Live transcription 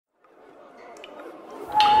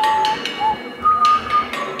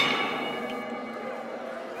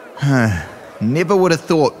Never would have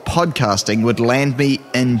thought podcasting would land me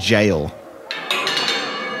in jail.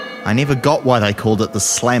 I never got why they called it the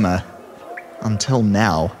Slammer. Until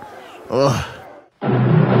now. Ugh.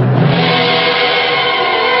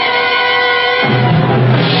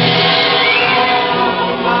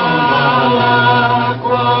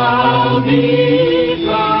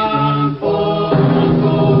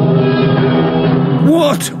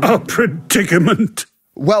 What a predicament!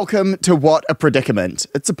 Welcome to What a Predicament.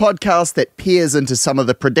 It's a podcast that peers into some of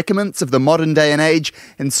the predicaments of the modern day and age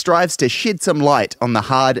and strives to shed some light on the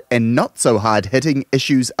hard and not so hard-hitting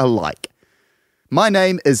issues alike. My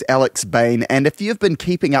name is Alex Bain, and if you've been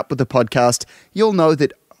keeping up with the podcast, you'll know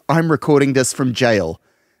that I'm recording this from jail.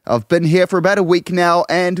 I've been here for about a week now,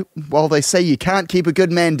 and while they say you can't keep a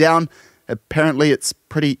good man down, apparently it's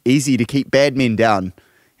pretty easy to keep bad men down.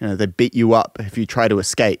 You know, they beat you up if you try to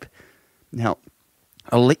escape. Now,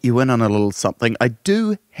 I'll let you in on a little something. I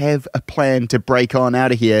do have a plan to break on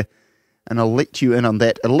out of here, and I'll let you in on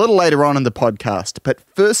that a little later on in the podcast. But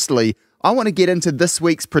firstly, I want to get into this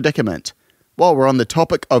week's predicament. While we're on the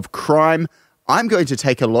topic of crime, I'm going to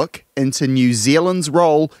take a look into New Zealand's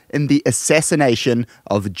role in the assassination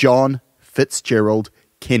of John Fitzgerald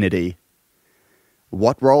Kennedy.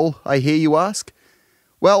 What role, I hear you ask?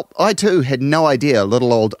 Well, I too had no idea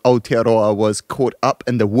little old Aotearoa was caught up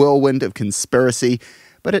in the whirlwind of conspiracy,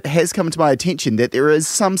 but it has come to my attention that there is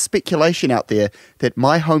some speculation out there that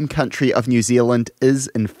my home country of New Zealand is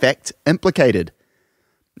in fact implicated.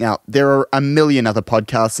 Now, there are a million other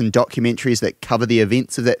podcasts and documentaries that cover the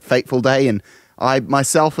events of that fateful day, and I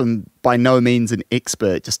myself am by no means an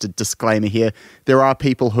expert. Just a disclaimer here, there are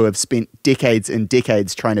people who have spent decades and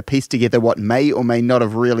decades trying to piece together what may or may not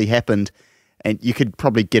have really happened, and you could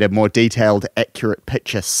probably get a more detailed, accurate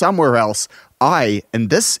picture somewhere else. I, in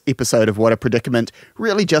this episode of What a Predicament,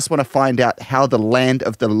 really just want to find out how the land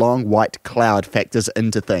of the long white cloud factors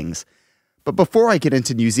into things. But before I get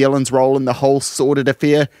into New Zealand's role in the whole sordid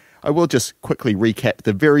affair, I will just quickly recap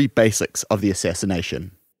the very basics of the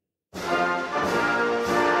assassination.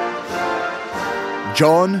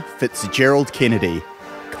 John Fitzgerald Kennedy,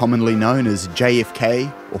 commonly known as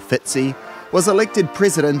JFK or Fitzy, was elected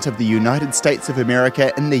President of the United States of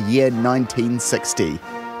America in the year 1960.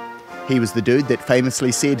 He was the dude that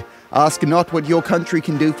famously said, "Ask not what your country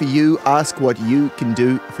can do for you, ask what you can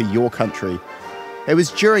do for your country." It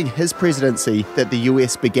was during his presidency that the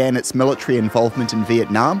US began its military involvement in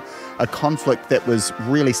Vietnam, a conflict that was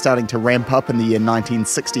really starting to ramp up in the year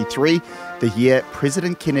 1963, the year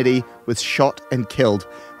President Kennedy was shot and killed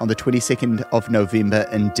on the 22nd of November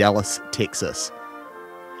in Dallas, Texas.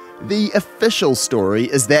 The official story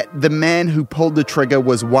is that the man who pulled the trigger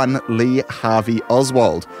was one Lee Harvey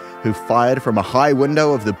Oswald, who fired from a high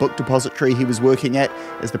window of the book depository he was working at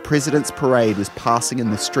as the president's parade was passing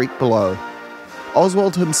in the street below.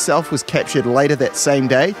 Oswald himself was captured later that same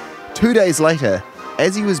day. 2 days later,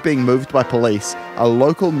 as he was being moved by police, a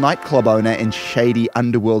local nightclub owner and shady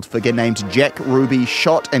underworld figure named Jack Ruby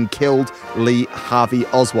shot and killed Lee Harvey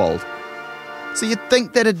Oswald. So you'd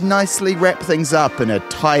think that'd nicely wrap things up in a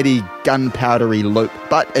tidy, gunpowdery loop,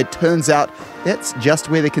 but it turns out that's just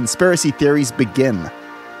where the conspiracy theories begin.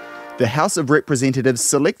 The House of Representatives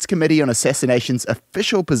Select Committee on Assassination's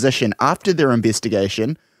official position after their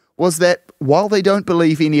investigation was that while they don't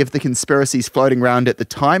believe any of the conspiracies floating around at the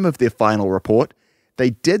time of their final report,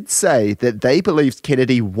 they did say that they believed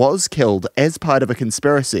Kennedy was killed as part of a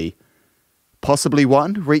conspiracy, possibly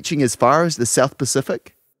one reaching as far as the South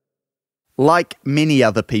Pacific. Like many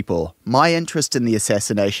other people, my interest in the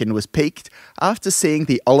assassination was piqued after seeing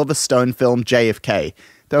the Oliver Stone film JFK,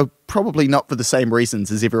 though probably not for the same reasons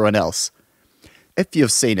as everyone else. If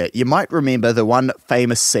you've seen it, you might remember the one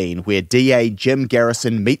famous scene where DA Jim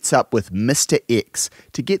Garrison meets up with Mr. X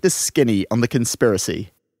to get the skinny on the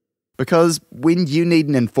conspiracy. Because when you need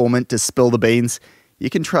an informant to spill the beans, you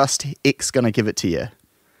can trust X gonna give it to you.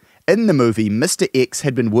 In the movie, Mr. X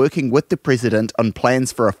had been working with the president on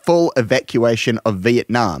plans for a full evacuation of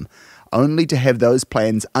Vietnam, only to have those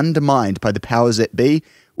plans undermined by the powers that be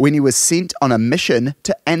when he was sent on a mission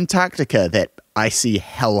to Antarctica, that icy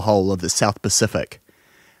hellhole of the South Pacific.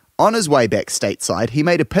 On his way back stateside, he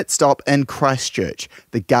made a pit stop in Christchurch,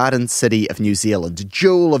 the garden city of New Zealand,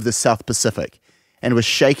 jewel of the South Pacific, and was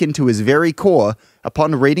shaken to his very core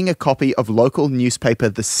upon reading a copy of local newspaper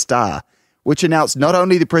The Star, which announced not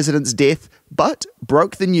only the president's death, but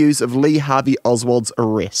broke the news of Lee Harvey Oswald's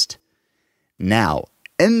arrest. Now,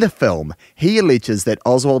 in the film, he alleges that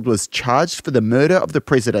Oswald was charged for the murder of the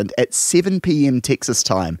president at 7 p.m. Texas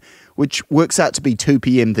time, which works out to be 2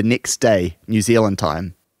 p.m. the next day, New Zealand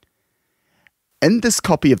time. In this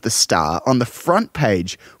copy of the Star, on the front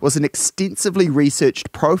page was an extensively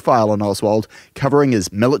researched profile on Oswald covering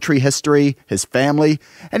his military history, his family,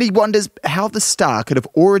 and he wonders how the Star could have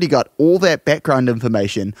already got all that background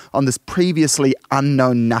information on this previously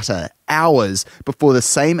unknown nutter hours before the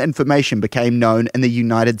same information became known in the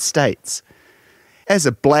United States. As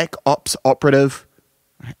a black ops operative,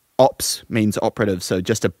 ops means operative, so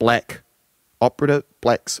just a black operative,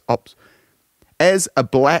 blacks ops. As a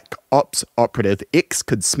black ops operative, X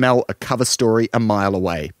could smell a cover story a mile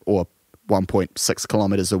away, or 1.6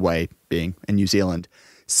 kilometres away, being in New Zealand.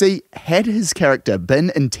 See, had his character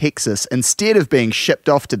been in Texas instead of being shipped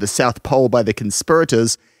off to the South Pole by the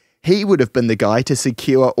conspirators, he would have been the guy to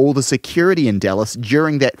secure all the security in Dallas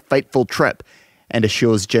during that fateful trip, and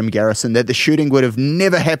assures Jim Garrison that the shooting would have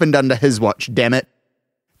never happened under his watch, damn it.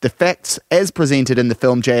 The facts, as presented in the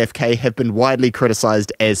film JFK, have been widely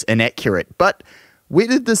criticised as inaccurate. But where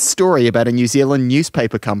did this story about a New Zealand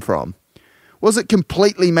newspaper come from? Was it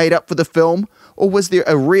completely made up for the film, or was there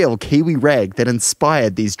a real Kiwi rag that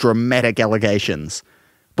inspired these dramatic allegations?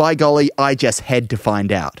 By golly, I just had to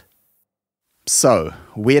find out. So,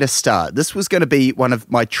 where to start? This was going to be one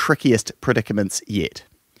of my trickiest predicaments yet.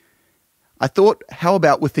 I thought, how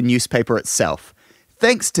about with the newspaper itself?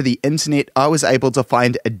 Thanks to the internet, I was able to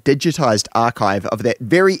find a digitised archive of that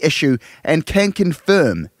very issue and can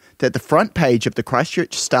confirm that the front page of the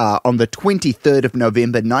Christchurch Star on the 23rd of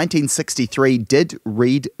November 1963 did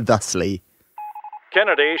read thusly.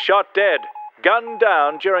 Kennedy shot dead. Gunned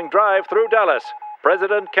down during drive through Dallas.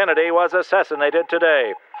 President Kennedy was assassinated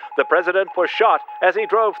today. The president was shot as he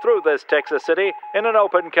drove through this Texas city in an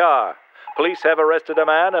open car. Police have arrested a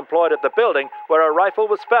man employed at the building where a rifle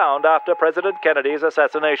was found after President Kennedy's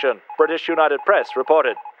assassination, British United Press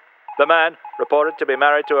reported. The man, reported to be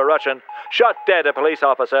married to a Russian, shot dead a police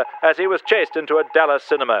officer as he was chased into a Dallas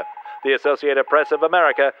cinema. The Associated Press of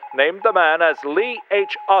America named the man as Lee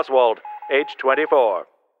H. Oswald, age 24.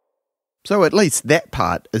 So at least that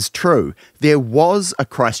part is true. There was a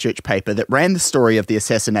Christchurch paper that ran the story of the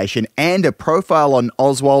assassination and a profile on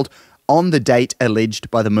Oswald on the date alleged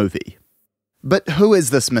by the movie. But who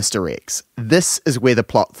is this Mr. X? This is where the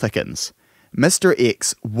plot thickens. Mr.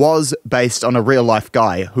 X was based on a real-life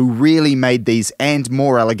guy who really made these and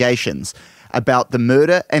more allegations about the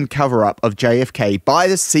murder and cover-up of JFK by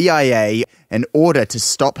the CIA in order to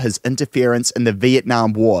stop his interference in the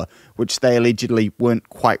Vietnam War, which they allegedly weren't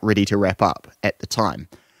quite ready to wrap up at the time.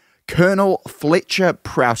 Colonel Fletcher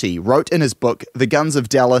Prouty wrote in his book, The Guns of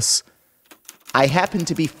Dallas, I happened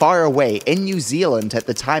to be far away in New Zealand at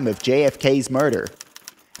the time of JFK's murder.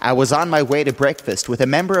 I was on my way to breakfast with a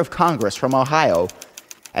member of Congress from Ohio.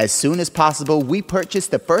 As soon as possible, we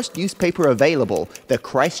purchased the first newspaper available, the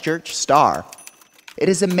Christchurch Star. It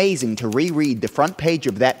is amazing to reread the front page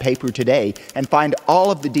of that paper today and find all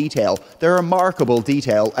of the detail, the remarkable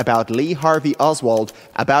detail about Lee Harvey Oswald,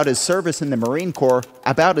 about his service in the Marine Corps,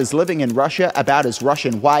 about his living in Russia, about his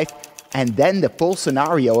Russian wife, and then the full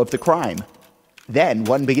scenario of the crime. Then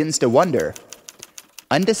one begins to wonder,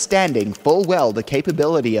 understanding full well the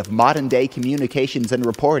capability of modern-day communications and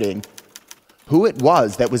reporting, who it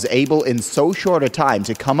was that was able in so short a time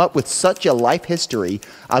to come up with such a life history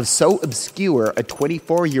of so obscure a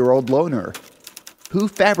 24-year-old loner? Who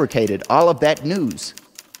fabricated all of that news?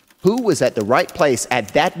 Who was at the right place at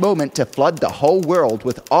that moment to flood the whole world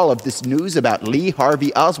with all of this news about Lee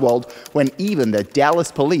Harvey Oswald when even the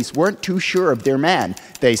Dallas police weren't too sure of their man,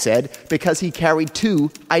 they said, because he carried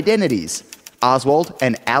two identities, Oswald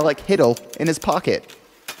and Alec Hiddle, in his pocket?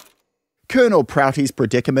 Colonel Prouty's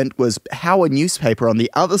predicament was how a newspaper on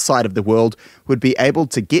the other side of the world would be able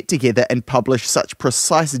to get together and publish such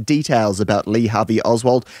precise details about Lee Harvey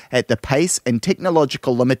Oswald at the pace and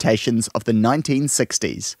technological limitations of the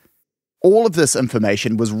 1960s. All of this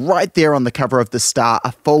information was right there on the cover of the Star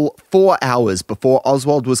a full 4 hours before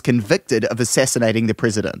Oswald was convicted of assassinating the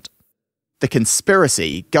president. The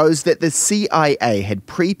conspiracy goes that the CIA had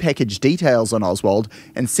pre-packaged details on Oswald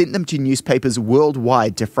and sent them to newspapers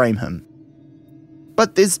worldwide to frame him.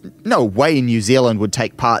 But there's no way New Zealand would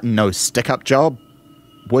take part in no stick-up job,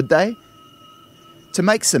 would they? To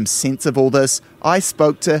make some sense of all this, I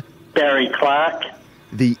spoke to Barry Clark,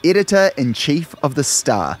 the editor-in-chief of the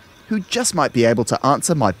Star, who just might be able to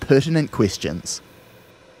answer my pertinent questions.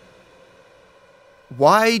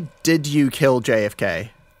 Why did you kill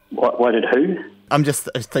JFK? What did who? I'm just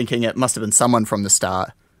thinking it must have been someone from the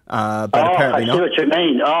Star, but apparently not. I see what you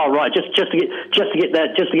mean. Oh, right, just to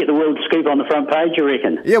get the world scoop on the front page, you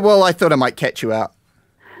reckon? Yeah, well, I thought I might catch you out.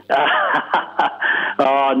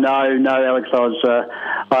 Oh no, Alex,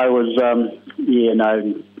 I was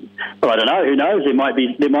Well, I don't know. Who knows? There might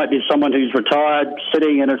be someone who's retired,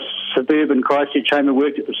 sitting in a suburban Christchurch home and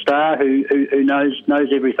worked at the Star, who knows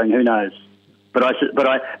everything. Who knows? But I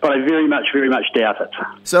very much doubt it.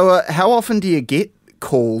 So, how often do you get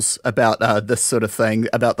calls about this sort of thing,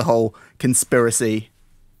 about the whole conspiracy?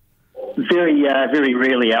 Very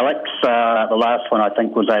rarely, Alex. The last one I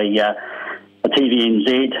think was a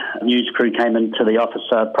TVNZ news crew came into the office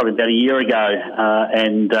probably about a year ago,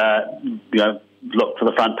 and looked for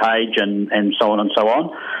the front page and so on and so on.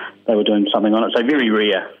 They were doing something on it, so very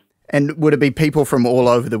rare. And would it be people from all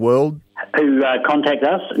over the world who contact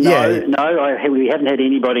us? No, we haven't had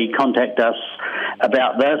anybody contact us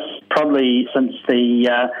about this probably since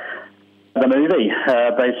the movie,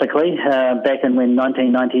 basically, back in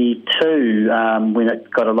 1992, when it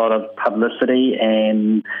got a lot of publicity,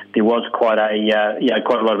 and there was quite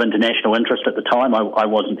a lot of international interest at the time. I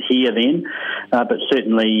wasn't here then, but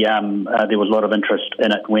certainly there was a lot of interest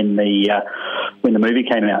in it when the movie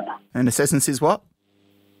came out. And Assassin says what?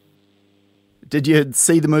 Did you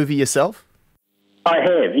see the movie yourself? I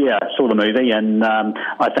have, yeah. I saw the movie, and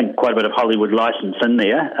I think quite a bit of Hollywood license in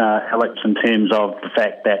there, Alex, in terms of the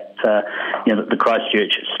fact that the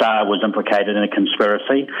Christchurch Star was implicated in a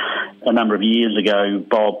conspiracy. A number of years ago,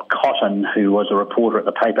 Bob Cotton, who was a reporter at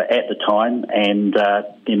the paper at the time, and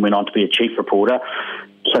then went on to be a chief reporter,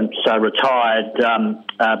 since retired,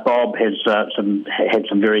 Bob has had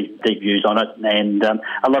some very deep views on it, and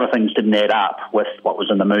a lot of things didn't add up with what was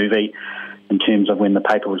in the movie, in terms of when the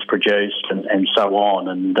paper was produced and so on.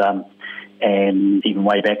 And even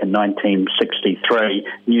way back in 1963,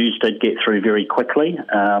 news did get through very quickly.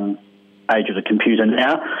 Age of the computer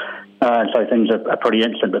now. So things are pretty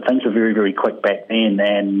instant, but things were very, very quick back then.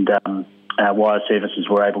 And wire services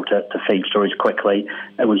were able to feed stories quickly.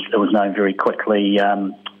 It was known very quickly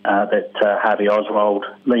that Lee Harvey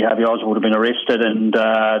Oswald had been arrested, and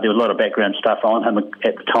there was a lot of background stuff on him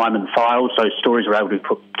at the time in the files, so stories were able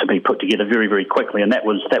to be put together very, very quickly, and that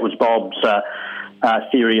was Bob's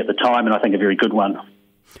theory at the time, and I think a very good one.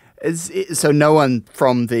 So no one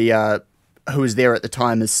from the who was there at the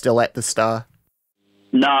time is still at the Star?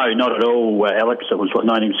 No, not at all, Alex. It was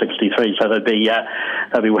 1963, so they'd be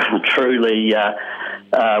well and truly.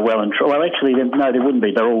 Well, actually, no, there wouldn't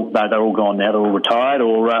be. They're all gone now. They're all retired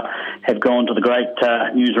or have gone to the great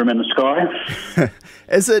newsroom in the sky.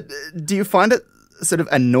 Do you find it sort of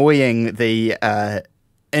annoying, the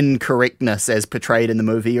incorrectness as portrayed in the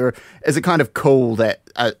movie, or is it kind of cool that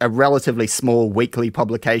a relatively small weekly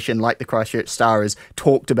publication like the Christchurch Star is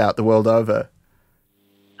talked about the world over?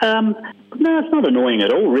 No, it's not annoying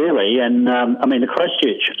at all, really. And, the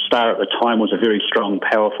Christchurch Star at the time was a very strong,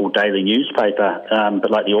 powerful daily newspaper, but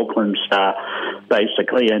like the Auckland Star,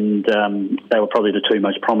 basically, and they were probably the two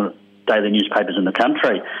most prominent daily newspapers in the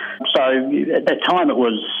country. So at that time it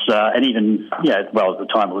was, at the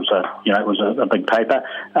time it was a big paper.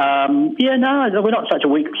 We're not such a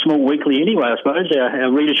small weekly anyway, I suppose. Our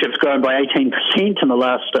readership's grown by 18% in the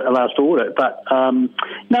last audit, but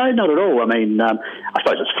no, not at all. I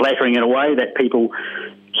suppose it's flattering in a way that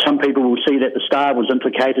some people will see that the Star was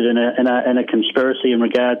implicated in a conspiracy in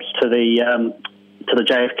regards to the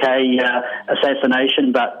JFK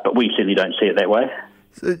assassination, but we certainly don't see it that way.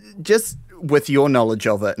 So just with your knowledge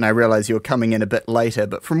of it, and I realise you're coming in a bit later,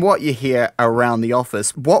 but from what you hear around the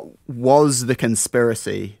office, what was the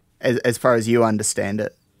conspiracy as far as you understand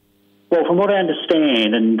it? Well, from what I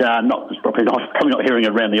understand, and probably not hearing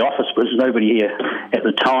it around the office, because there's nobody here at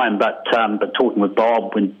the time, but talking with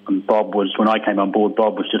Bob when I came on board,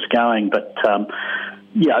 Bob was just going, but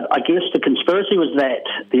I guess the conspiracy was that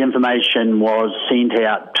the information was sent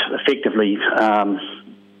out effectively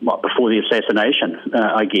before the assassination,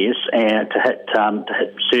 I guess, and to hit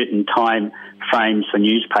certain time frames for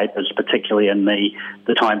newspapers, particularly in the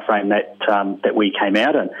time frame that we came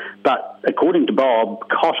out in. But according to Bob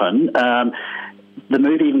Cotton, the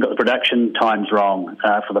movie even got the production times wrong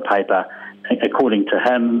for the paper. According to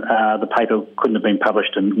him, the paper wouldn't have been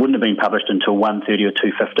published until 1:30 or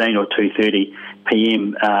 2:15 or 2:30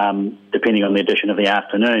 p.m. Depending on the edition of the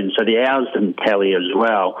afternoon. So the hours didn't tally as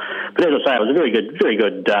well. But as I say, it was a very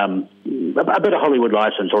good, a bit of Hollywood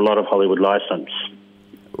license, or a lot of Hollywood license.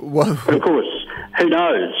 Whoa. But of course, who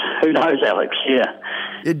knows? Who knows, Alex? Yeah.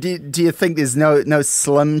 Do you think there's no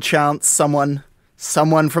slim chance someone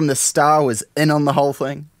from the Star was in on the whole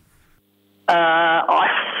thing?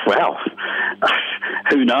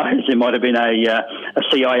 Who knows? There might have been a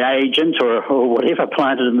CIA agent or whatever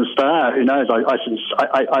planted in the Star. Who knows? I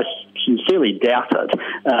sincerely doubt it.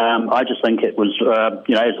 I just think it was, as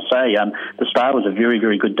I say, the Star was a very,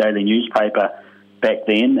 very good daily newspaper back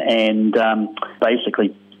then, and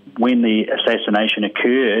basically when the assassination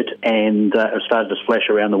occurred and it started to splash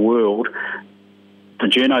around the world, the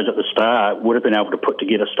journos at the Star would have been able to put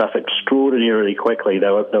together stuff extraordinarily quickly. They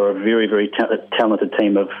were a very, very talented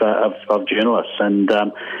team of journalists and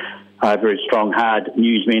very strong, hard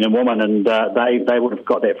newsmen and women, and they would have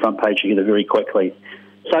got that front page together very quickly.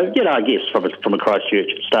 So, I guess from a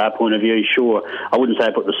Christchurch Star point of view, sure, I wouldn't say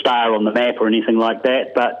I put the Star on the map or anything like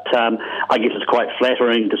that, but I guess it's quite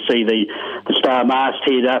flattering to see the Star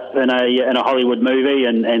masthead up in a Hollywood movie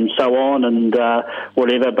and so on and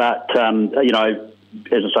whatever. But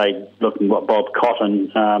as I say, looking at what Bob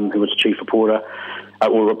Cotton, who was chief reporter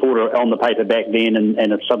or reporter on the paper back then,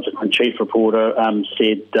 and a subsequent chief reporter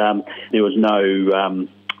said there was no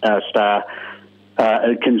Star.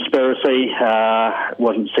 Conspiracy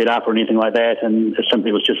wasn't set up or anything like that, and it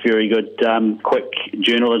simply was just very good, quick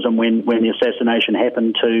journalism when the assassination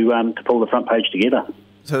happened to pull the front page together.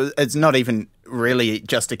 So it's not even really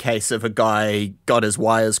just a case of a guy got his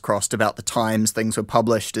wires crossed about the times things were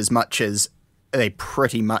published, as much as they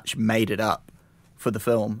pretty much made it up for the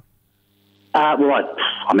film. I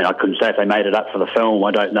couldn't say if they made it up for the film.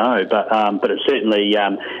 I don't know, but it certainly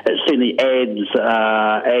adds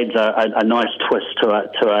a nice twist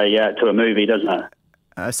to a movie, doesn't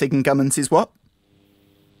it? Second Gummins says what?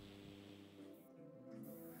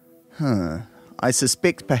 I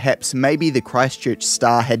suspect perhaps maybe the Christchurch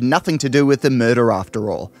Star had nothing to do with the murder after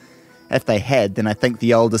all. If they had, then I think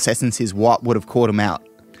the old assassin says what would have caught him out.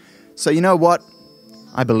 So you know what?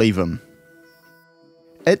 I believe him.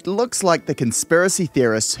 It looks like the conspiracy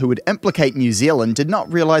theorists who would implicate New Zealand did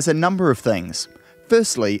not realise a number of things.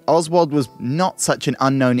 Firstly, Oswald was not such an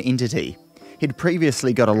unknown entity. He'd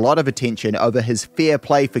previously got a lot of attention over his Fair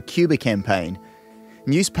Play for Cuba campaign.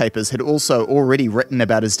 Newspapers had also already written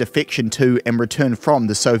about his defection to and return from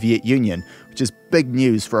the Soviet Union, which is big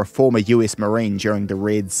news for a former US Marine during the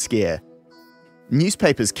Red Scare.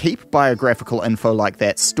 Newspapers keep biographical info like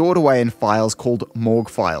that stored away in files called morgue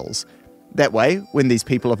files. That way, when these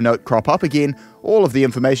people of note crop up again, all of the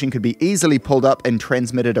information could be easily pulled up and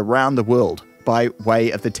transmitted around the world by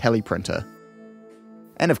way of the teleprinter.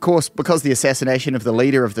 And of course, because the assassination of the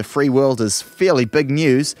leader of the free world is fairly big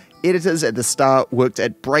news, editors at the Star worked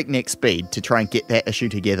at breakneck speed to try and get that issue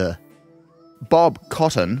together. Bob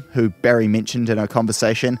Cotton, who Barry mentioned in our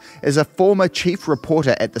conversation, is a former chief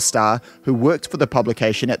reporter at the Star who worked for the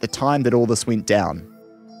publication at the time that all this went down.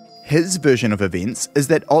 His version of events is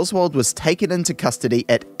that Oswald was taken into custody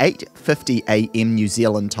at 8:50 a.m. New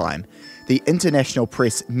Zealand time. The international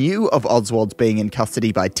press knew of Oswald being in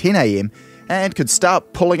custody by 10 a.m. and could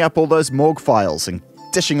start pulling up all those morgue files and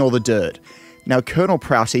dishing all the dirt. Now, Colonel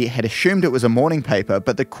Prouty had assumed it was a morning paper,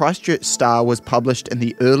 but the Christchurch Star was published in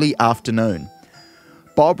the early afternoon.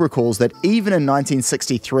 Bob recalls that even in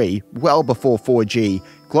 1963, well before 4G,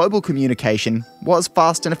 global communication was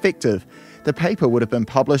fast and effective. The paper would have been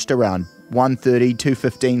published around 1:30,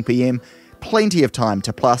 2:15 p.m, plenty of time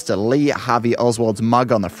to plaster Lee Harvey Oswald's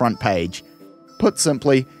mug on the front page. Put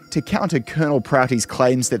simply, to counter Colonel Prouty's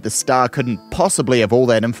claims that the Star couldn't possibly have all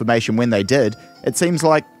that information when they did, it seems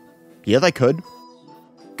like, yeah, they could.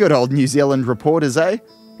 Good old New Zealand reporters, eh?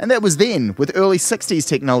 And that was then, with early 60s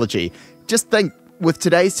technology. Just think, with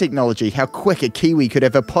today's technology, how quick a Kiwi could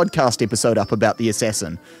have a podcast episode up about the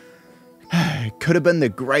assassin. Could have been the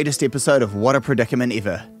greatest episode of What a Predicament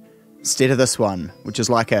ever. Instead of this one, which is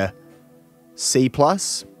like a C+,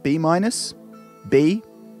 B-, B.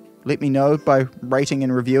 Let me know by rating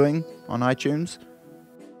and reviewing on iTunes.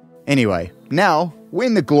 Anyway, now,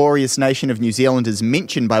 when the glorious nation of New Zealand is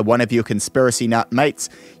mentioned by one of your conspiracy nut mates,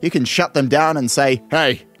 you can shut them down and say,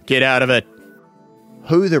 hey, get out of it.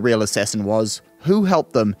 Who the real assassin was, who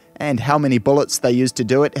helped them, and how many bullets they used to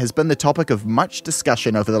do it has been the topic of much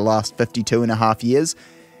discussion over the last 52 and a half years,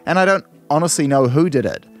 and I don't honestly know who did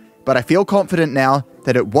it, but I feel confident now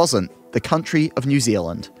that it wasn't the country of New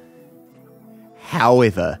Zealand.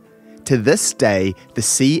 However, to this day, the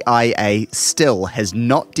CIA still has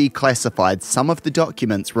not declassified some of the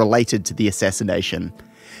documents related to the assassination.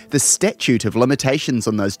 The statute of limitations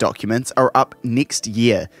on those documents are up next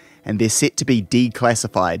year, and they're set to be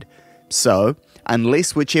declassified. So,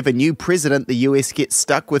 unless whichever new president the US gets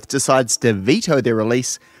stuck with decides to veto their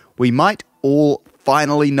release, we might all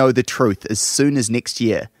finally know the truth as soon as next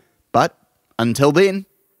year. But until then...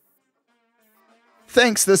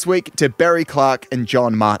 Thanks this week to Barry Clark and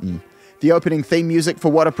John Martin. The opening theme music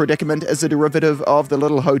for What a Predicament is a derivative of The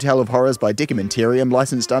Little Hotel of Horrors by Documentarium,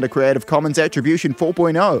 licensed under Creative Commons Attribution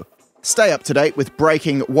 4.0. Stay up to date with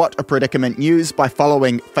breaking What a Predicament news by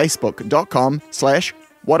following facebook.com/What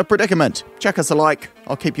What a predicament. Chuck us a like.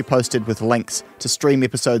 I'll keep you posted with links to stream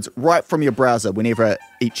episodes right from your browser whenever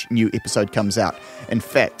each new episode comes out. In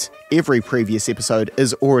fact, every previous episode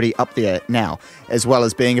is already up there now, as well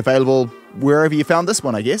as being available wherever you found this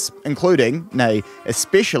one, I guess, including, nay,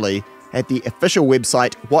 especially at the official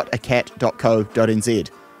website whatacat.co.nz.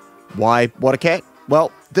 Why What a Cat?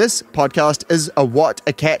 Well, this podcast is a What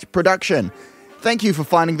a Cat production. Thank you for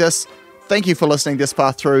finding this. Thank you for listening this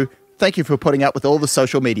far through. Thank you for putting up with all the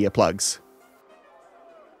social media plugs.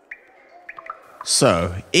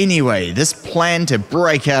 So, anyway, this plan to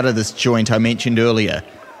break out of this joint I mentioned earlier.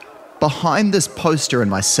 Behind this poster in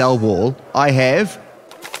my cell wall, I have...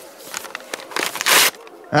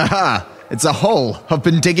 Aha! It's a hole I've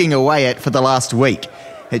been digging away at for the last week.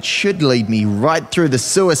 It should lead me right through the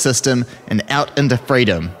sewer system and out into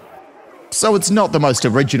freedom. So it's not the most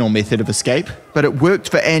original method of escape, but it worked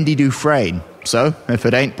for Andy Dufresne. So, if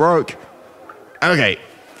it ain't broke... Okay,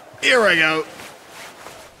 here we go.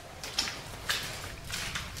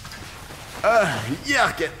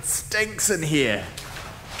 Yuck, it stinks in here.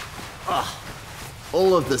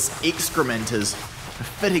 All of this excrement is a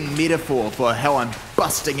fitting metaphor for how I'm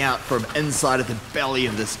busting out from inside of the belly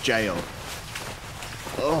of this jail.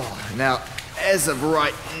 Now, as of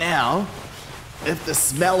right now, if the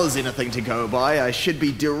smell is anything to go by, I should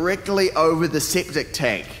be directly over the septic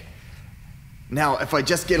tank. Now, if I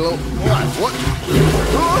just get a little... What?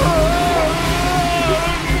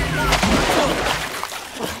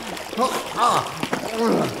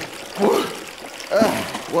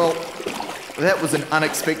 Well, that was an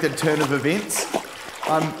unexpected turn of events.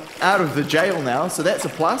 I'm out of the jail now, so that's a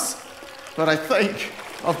plus. But I think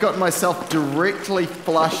I've got myself directly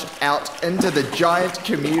flushed out into the giant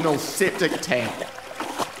communal septic tank.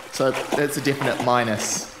 So that's a definite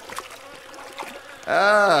minus.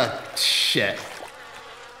 Shit.